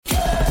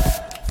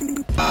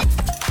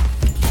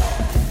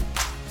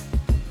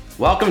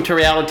Welcome to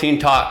Reality Teen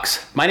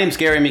Talks. My name is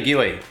Gary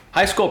McGuey,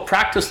 high school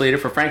practice leader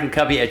for Franklin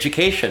Covey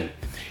Education.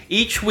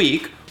 Each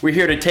week, we're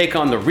here to take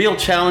on the real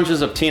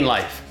challenges of teen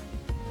life.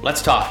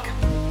 Let's talk.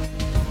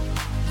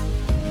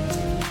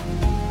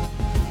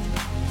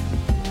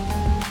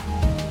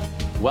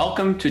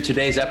 Welcome to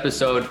today's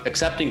episode,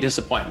 Accepting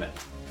Disappointment.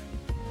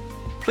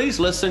 Please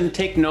listen,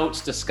 take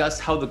notes, discuss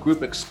how the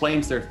group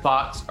explains their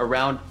thoughts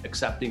around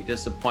accepting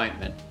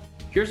disappointment.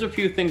 Here's a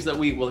few things that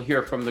we will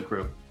hear from the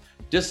group.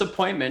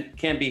 Disappointment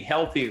can be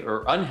healthy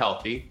or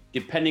unhealthy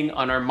depending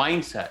on our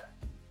mindset.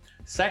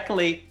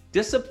 Secondly,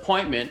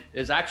 disappointment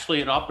is actually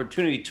an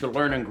opportunity to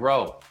learn and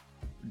grow.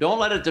 Don't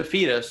let it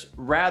defeat us,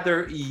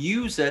 rather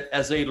use it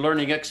as a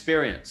learning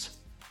experience.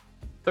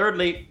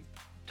 Thirdly,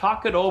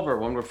 talk it over.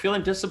 When we're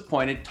feeling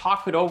disappointed,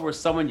 talk it over with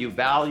someone you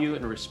value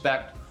and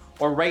respect,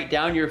 or write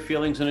down your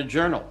feelings in a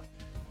journal.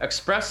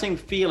 Expressing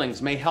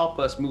feelings may help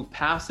us move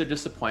past the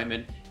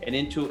disappointment and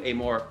into a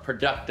more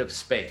productive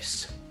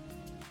space.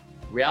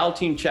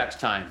 Reality Teen Checks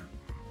time.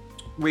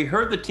 We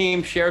heard the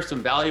team share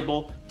some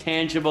valuable,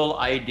 tangible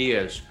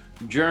ideas,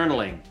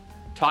 journaling,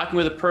 talking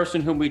with a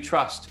person whom we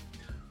trust.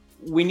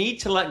 We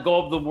need to let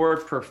go of the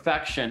word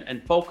perfection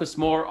and focus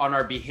more on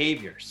our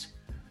behaviors.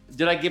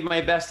 Did I give my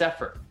best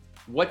effort?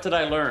 What did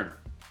I learn?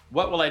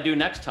 What will I do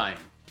next time?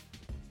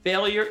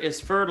 Failure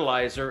is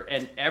fertilizer,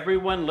 and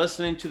everyone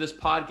listening to this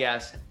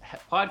podcast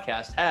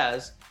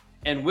has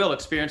and will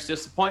experience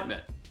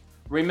disappointment.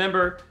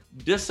 Remember,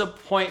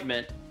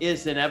 disappointment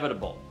is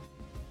inevitable.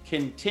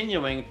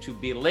 Continuing to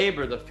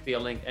belabor the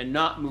feeling and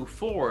not move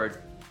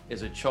forward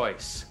is a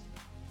choice.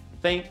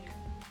 Think,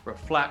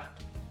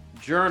 reflect,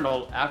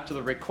 journal after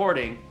the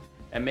recording,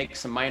 and make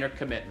some minor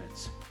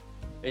commitments.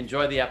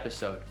 Enjoy the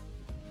episode.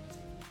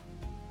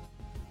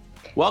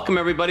 Welcome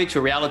everybody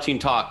to Reality Teen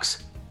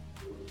Talks.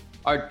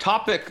 Our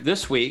topic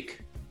this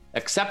week,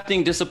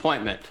 accepting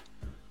disappointment.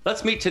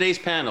 Let's meet today's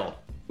panel.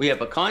 We have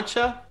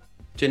Akanksha,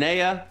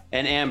 Janaya,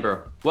 and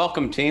Amber.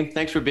 Welcome team,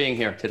 thanks for being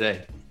here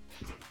today.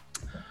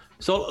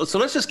 So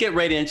let's just get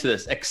right into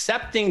this.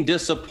 Accepting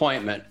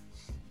disappointment.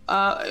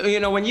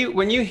 When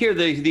you hear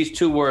these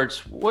two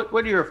words, what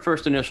are your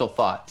first initial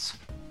thoughts?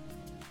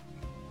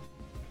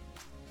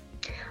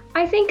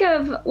 I think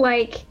of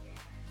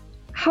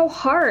how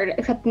hard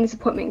accepting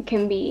disappointment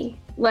can be.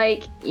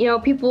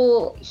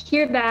 People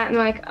hear that and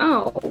they're like,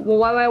 oh, well,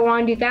 why do I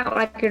want to do that when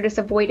I could just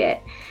avoid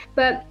it?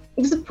 But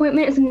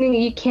disappointment is something that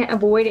you can't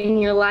avoid in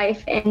your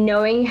life, and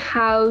knowing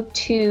how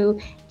to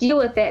deal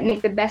with it,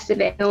 make the best of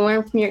it, and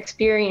learn from your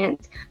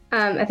experience,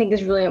 I think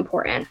is really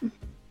important.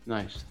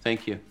 Nice,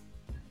 thank you.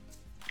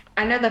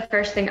 I know the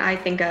first thing I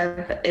think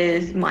of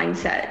is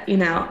mindset.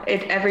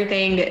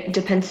 Everything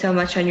depends so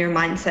much on your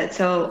mindset.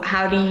 So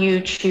how do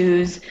you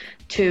choose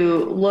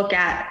to look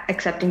at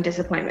accepting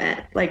disappointment?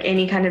 Like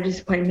any kind of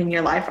disappointment in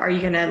your life, are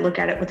you going to look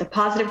at it with a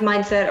positive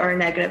mindset or a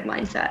negative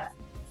mindset?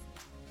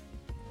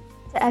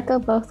 To echo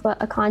both what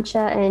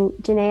Akanksha and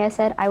Janaya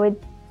said,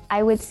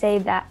 I would say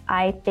that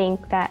I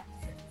think that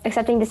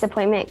accepting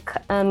disappointment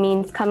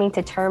means coming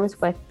to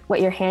terms with what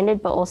you're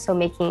handed, but also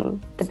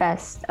making the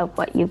best of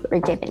what you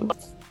were given.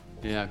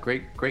 Yeah,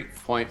 great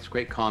points,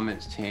 great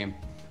comments, team.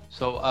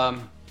 So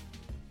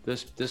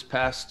this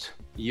past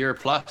year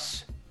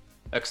plus,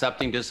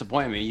 accepting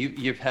disappointment,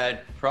 you've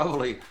had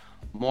probably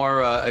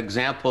more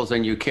examples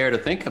than you care to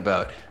think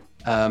about.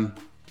 I'm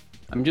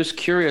just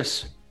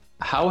curious,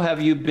 how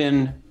have you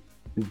been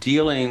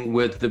dealing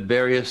with the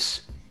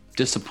various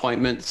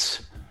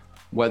disappointments,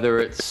 whether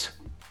it's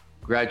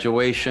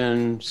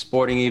graduation,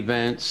 sporting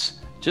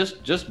events,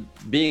 just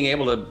being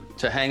able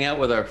to hang out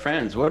with our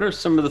friends? What are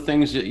some of the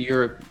things that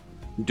you're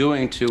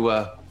doing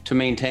to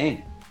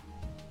maintain?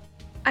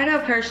 I know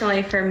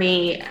personally for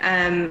me,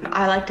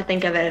 I like to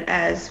think of it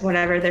as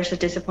whenever there's a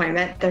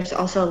disappointment, there's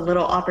also a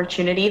little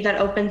opportunity that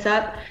opens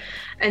up.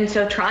 And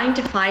so trying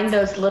to find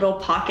those little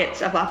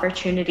pockets of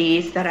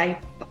opportunities that I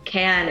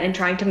can and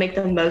trying to make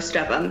the most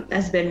of them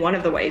has been one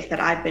of the ways that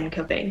I've been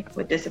coping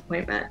with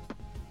disappointment.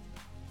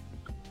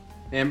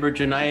 Amber,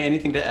 Janaya,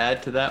 anything to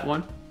add to that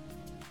one?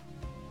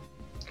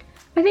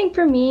 I think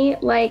for me,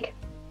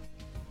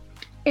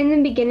 in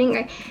the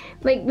beginning,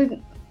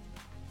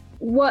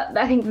 what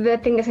I think the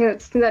thing that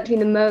stands out to me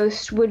the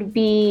most would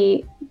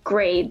be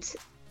grades.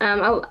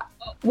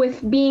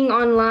 With being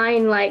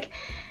online,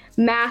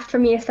 math for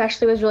me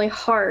especially was really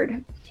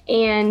hard,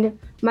 and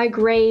my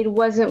grade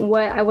wasn't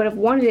what I would have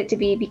wanted it to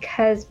be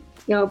because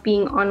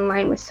being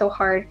online was so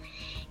hard.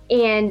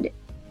 And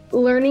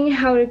learning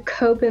how to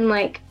cope and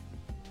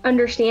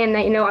understand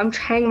that I'm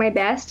trying my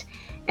best,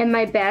 and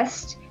my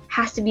best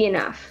has to be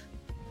enough.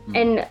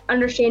 And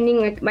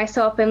understanding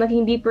myself and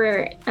looking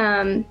deeper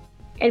and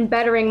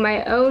bettering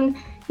my own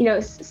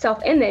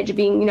self-image,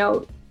 being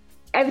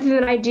everything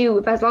that I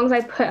do, as long as I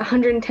put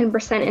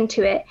 110%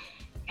 into it,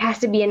 it has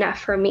to be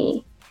enough for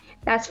me.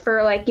 That's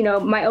for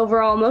my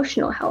overall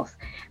emotional health.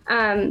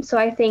 So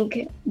I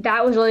think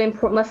that was a really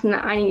important lesson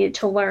that I needed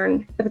to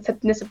learn with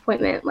accepting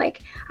disappointment.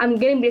 I'm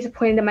getting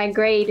disappointed in my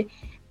grade,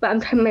 but I'm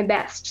trying my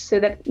best. So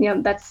that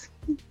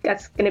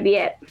that's going to be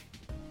it.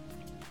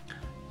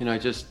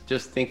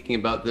 Just thinking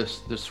about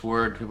this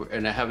word,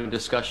 and I had a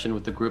discussion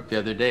with the group the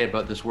other day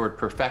about this word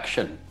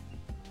perfection.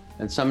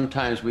 And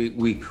sometimes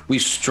we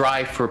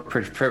strive for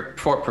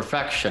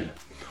perfection,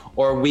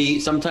 or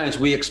sometimes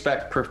we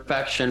expect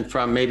perfection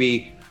from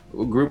maybe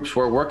groups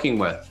we're working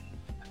with.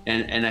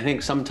 And I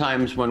think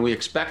sometimes when we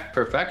expect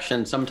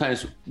perfection,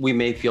 sometimes we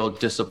may feel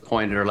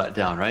disappointed or let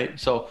down, right?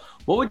 So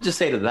what would you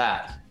say to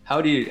that?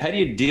 How do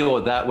you deal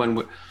with that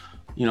when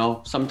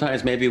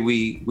sometimes maybe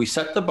we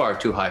set the bar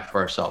too high for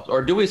ourselves,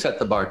 or do we set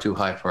the bar too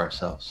high for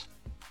ourselves?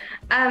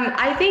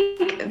 I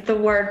think the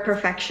word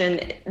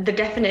perfection, the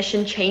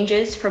definition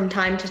changes from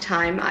time to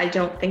time. I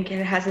don't think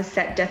it has a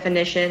set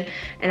definition.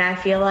 And I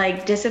feel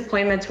like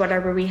disappointments,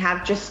 whatever we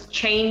have, just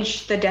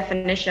change the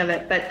definition of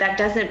it. But that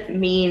doesn't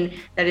mean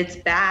that it's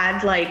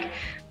bad. Like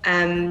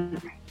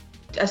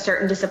a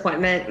certain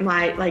disappointment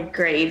might, like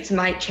grades,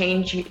 might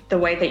change the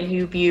way that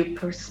you view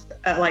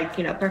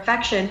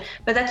perfection.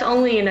 But that's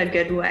only in a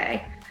good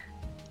way.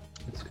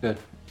 That's good.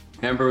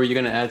 Amber, were you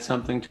going to add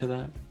something to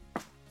that?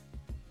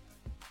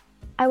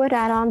 I would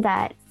add on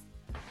that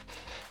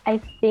I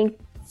think,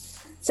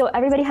 so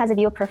everybody has a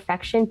view of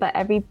perfection, but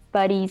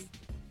everybody's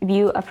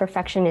view of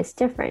perfection is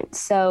different.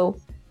 So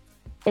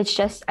it's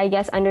just, I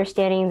guess,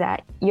 understanding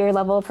that your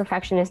level of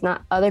perfection is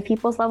not other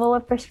people's level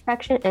of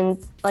perfection. And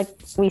like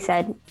we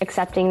said,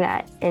 accepting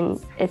that.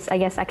 And I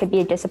guess that could be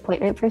a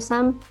disappointment for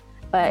some,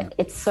 but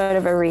it's sort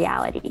of a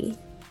reality.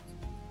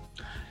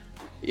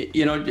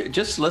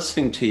 Just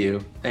listening to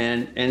you,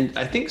 and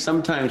I think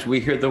sometimes we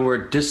hear the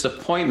word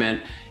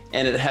disappointment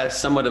and it has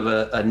somewhat of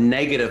a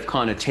negative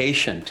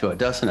connotation to it,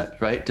 doesn't it?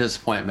 Right?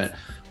 Disappointment.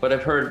 But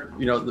I've heard,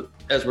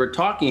 as we're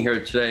talking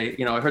here today,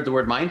 I heard the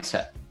word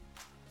mindset.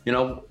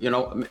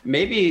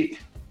 Maybe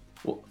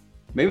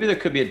there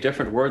could be a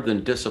different word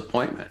than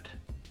disappointment.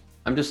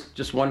 I'm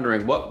just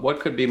wondering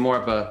what could be more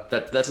of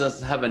that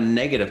doesn't have a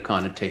negative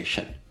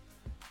connotation.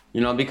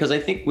 Because I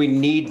think we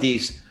need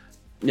these.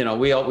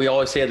 We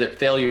always say that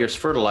failure is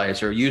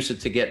fertilizer. Use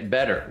it to get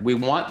better. We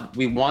want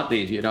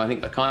these. I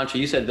think Akansha,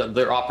 you said that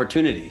they're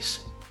opportunities.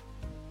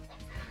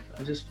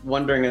 I'm just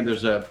wondering if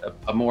there's a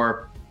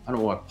more, I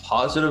don't know, a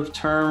positive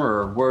term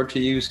or a word to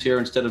use here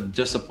instead of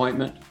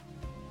disappointment.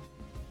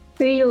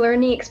 Maybe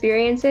learning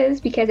experiences,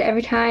 because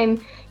every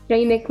time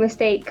you make a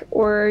mistake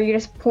or you're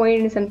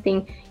disappointed in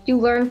something, you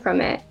learn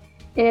from it,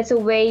 and it's a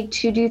way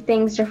to do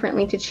things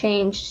differently to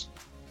change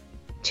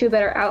to a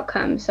better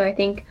outcome. So I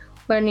think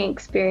learning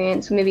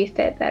experience will maybe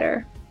fit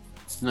better.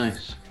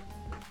 Nice.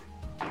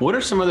 What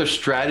are some other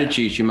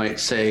strategies you might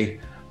say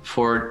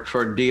for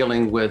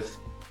dealing with,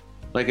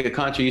 like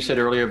Akansha, you said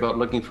earlier about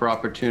looking for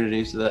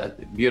opportunities?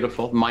 That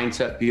beautiful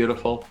mindset,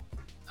 beautiful.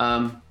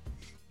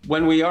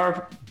 When we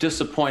are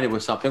disappointed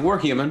with something, we're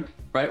human,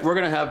 right? We're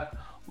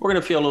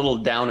gonna feel a little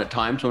down at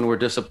times when we're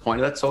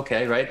disappointed. That's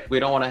okay, right? We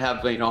don't want to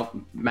have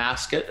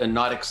mask it and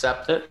not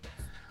accept it.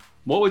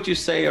 What would you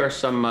say are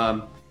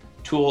some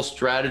tools,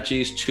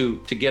 strategies to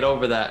get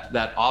over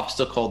that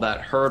obstacle,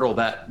 that hurdle,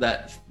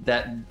 that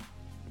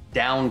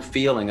down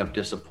feeling of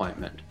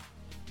disappointment?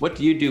 What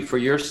do you do for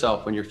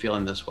yourself when you're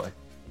feeling this way?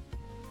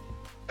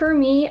 For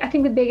me, I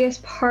think the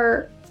biggest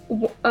part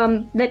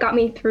that got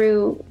me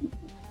through,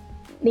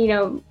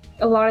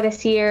 a lot of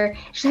this year,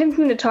 is just having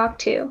someone to talk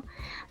to,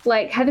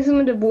 like having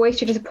someone to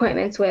voice your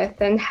disappointments with,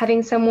 and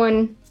having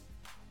someone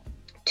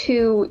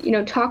to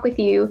talk with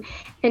you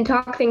and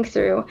talk things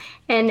through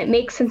and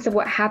make sense of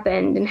what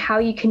happened and how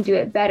you can do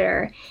it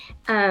better,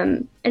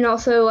 and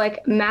also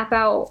like map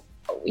out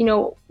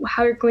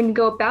how you're going to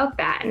go about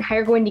that and how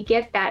you're going to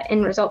get that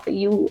end result that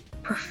you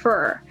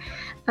prefer.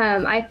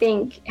 I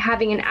think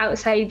having an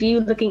outside view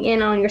looking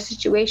in on your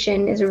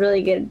situation is a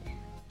really good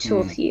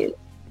tool to use.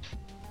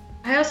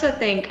 I also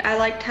think I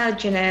liked how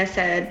Janaea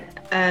said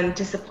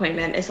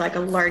disappointment is like a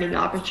learning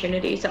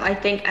opportunity. So I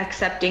think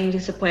accepting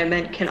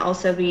disappointment can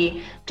also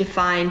be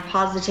defined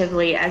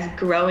positively as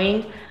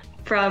growing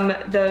from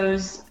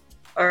those,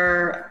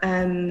 or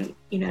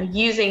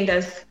using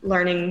those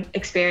learning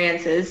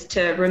experiences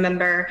to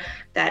remember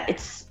that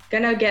it's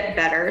gonna get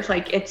better.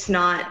 Like it's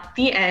not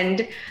the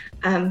end,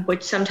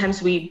 which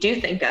sometimes we do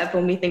think of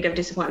when we think of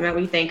disappointment.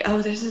 We think,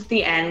 oh, this is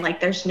the end. Like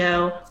there's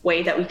no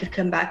way that we could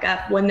come back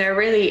up, when there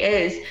really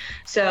is.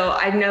 So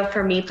I know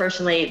for me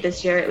personally,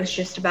 this year, it was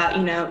just about,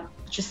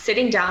 just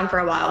sitting down for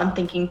a while and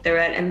thinking through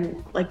it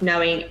and like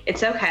knowing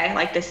it's okay.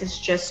 Like this is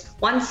just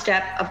one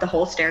step of the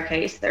whole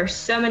staircase. There's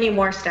so many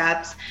more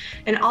steps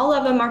and all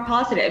of them are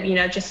positive.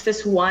 Just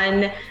this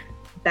one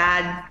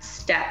bad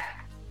step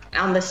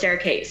on the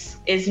staircase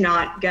is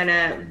not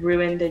gonna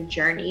ruin the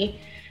journey.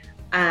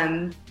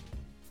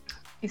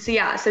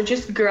 So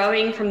just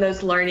growing from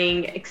those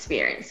learning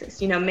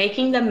experiences,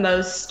 making the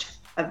most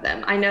of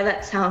them. I know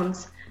that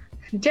sounds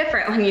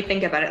different when you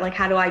think about it, like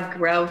how do I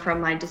grow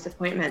from my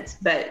disappointments?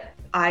 But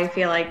I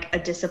feel like a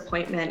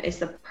disappointment is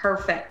the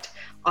perfect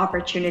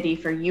opportunity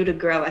for you to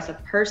grow as a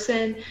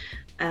person,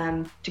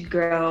 to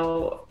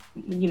grow,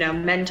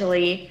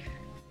 mentally.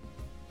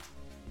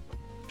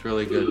 It's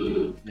really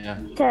good. Yeah.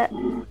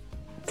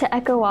 To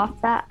echo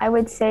off that, I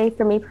would say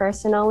for me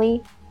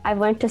personally, I've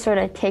learned to sort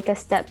of take a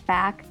step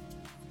back,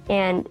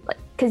 and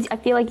because I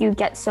feel like you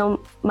get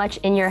so much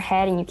in your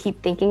head and you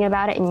keep thinking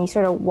about it and you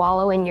sort of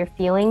wallow in your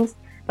feelings,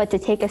 but to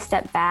take a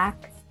step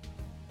back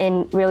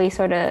and really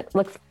sort of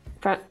look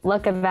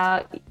from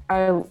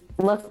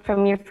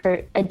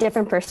a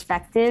different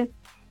perspective,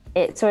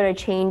 it sort of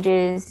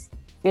changes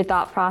your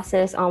thought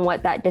process on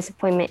what that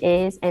disappointment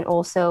is and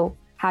also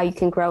how you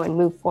can grow and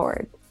move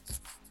forward.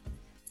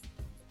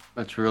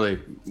 That's really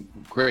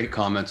great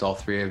comments, all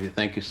three of you.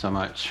 Thank you so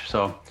much.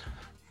 So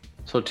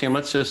team,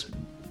 let's just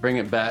bring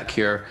it back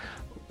here.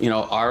 You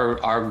know,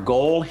 our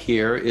goal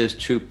here is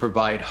to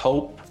provide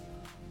hope,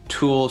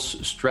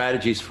 tools,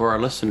 strategies for our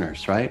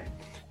listeners, right?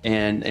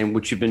 And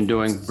which you've been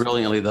doing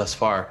brilliantly thus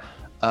far.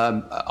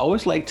 I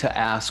always like to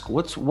ask,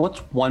 what's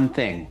one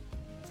thing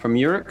from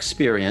your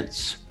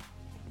experience,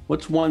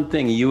 what's one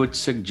thing you would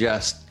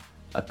suggest,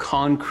 a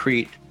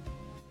concrete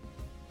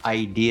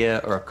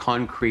idea or a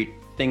concrete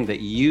thing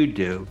that you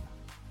do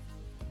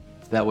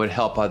that would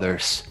help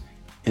others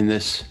in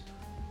this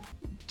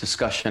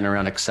discussion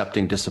around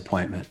accepting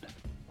disappointment?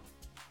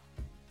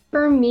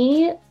 For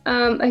me,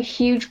 a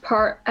huge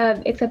part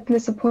of accepting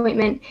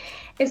disappointment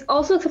is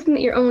also accepting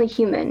that you're only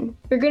human.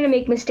 You're going to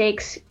make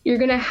mistakes. You're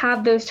going to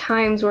have those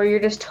times where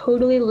you're just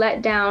totally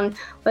let down,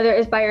 whether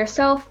it's by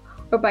yourself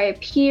or by a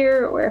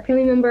peer or a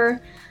family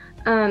member.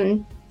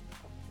 And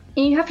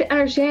you have to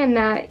understand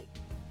that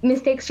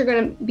mistakes are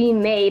going to be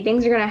made.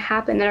 Things are going to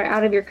happen that are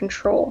out of your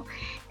control.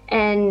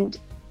 And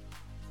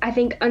I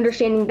think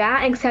understanding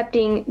that and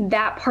accepting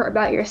that part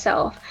about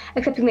yourself,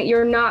 accepting that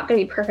you're not going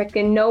to be perfect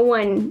and no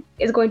one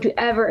is going to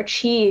ever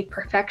achieve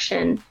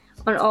perfection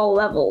on all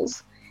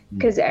levels,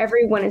 because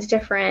everyone is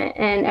different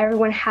and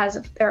everyone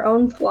has their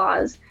own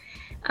flaws.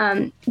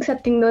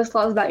 Accepting those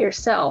flaws about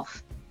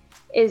yourself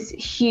is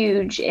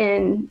huge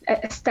in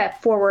a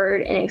step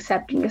forward in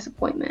accepting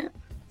disappointment.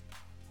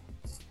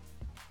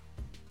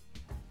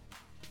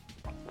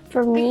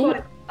 For me,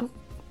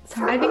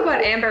 I think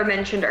what Amber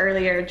mentioned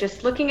earlier,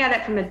 just looking at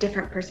it from a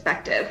different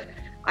perspective,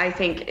 I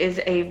think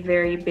is a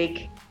very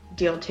big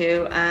deal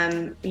too.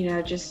 You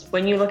know, just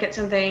when you look at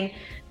something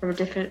from a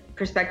different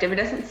perspective, it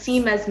doesn't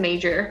seem as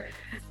major.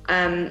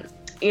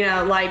 You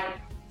know, like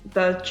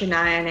both Janiyah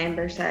and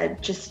Amber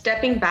said, just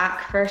stepping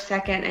back for a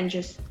second and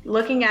just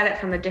looking at it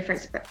from a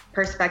different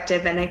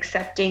perspective and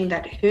accepting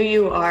that who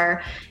you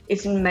are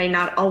may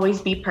not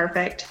always be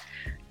perfect.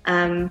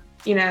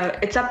 You know,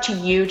 it's up to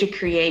you to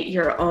create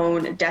your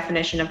own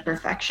definition of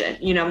perfection.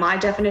 You know, my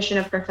definition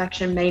of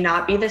perfection may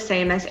not be the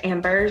same as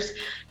Amber's.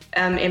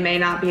 It may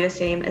not be the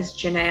same as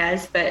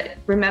Janiyah's, but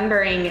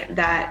remembering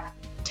that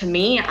to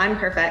me, I'm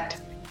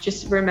perfect.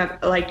 Just remember,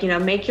 like, you know,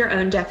 make your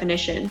own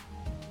definition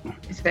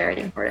is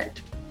very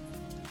important.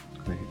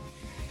 Great.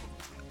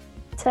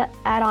 To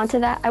add on to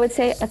that, I would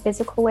say a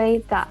physical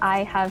way that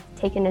I have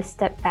taken a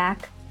step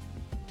back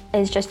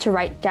is just to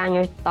write down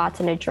your thoughts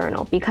in a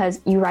journal, because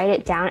you write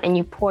it down and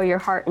you pour your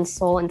heart and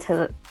soul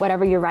into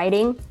whatever you're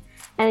writing.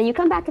 And then you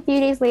come back a few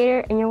days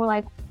later and you're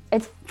like,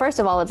 first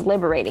of all, it's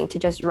liberating to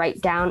just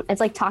write down.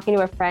 It's like talking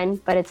to a friend,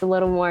 but it's a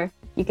little more,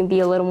 you can be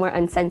a little more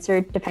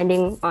uncensored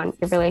depending on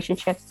your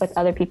relationship with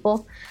other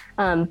people.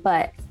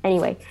 But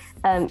anyway,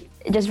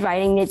 just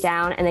writing it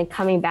down and then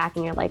coming back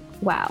and you're like,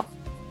 wow.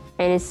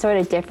 And it's sort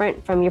of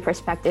different from your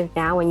perspective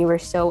now when you were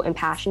so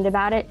impassioned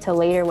about it to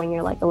later when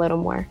you're like a little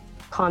more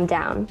calm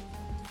down.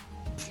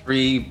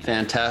 Three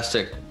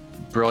fantastic,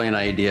 brilliant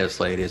ideas,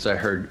 ladies. I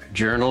heard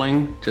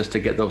journaling, just to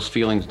get those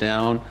feelings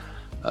down.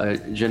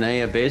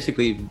 Janiyah,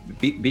 basically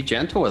be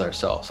gentle with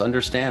ourselves.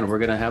 Understand we're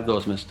going to have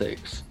those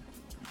mistakes.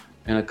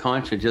 And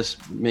Akansha,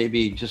 just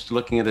maybe just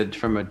looking at it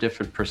from a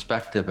different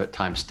perspective at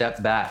times.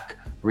 Step back,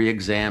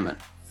 re-examine.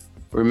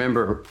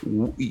 Remember,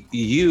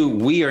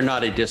 we are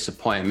not a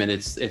disappointment.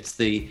 It's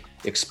the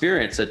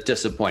experience that's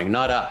disappointing,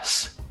 not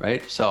us,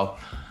 right? So,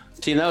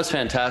 team, that was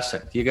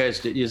fantastic. You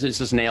guys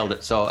just nailed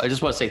it. So I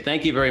just want to say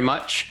thank you very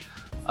much.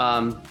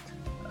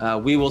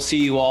 We will see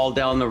you all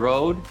down the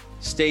road.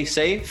 Stay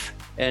safe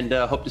and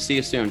hope to see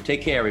you soon.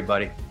 Take care,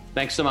 everybody.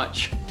 Thanks so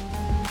much.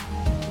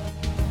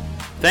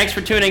 Thanks for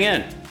tuning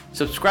in.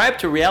 Subscribe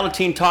to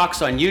Reality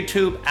Talks on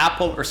YouTube,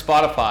 Apple, or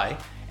Spotify,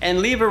 and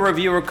leave a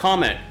review or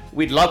comment.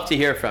 We'd love to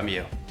hear from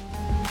you.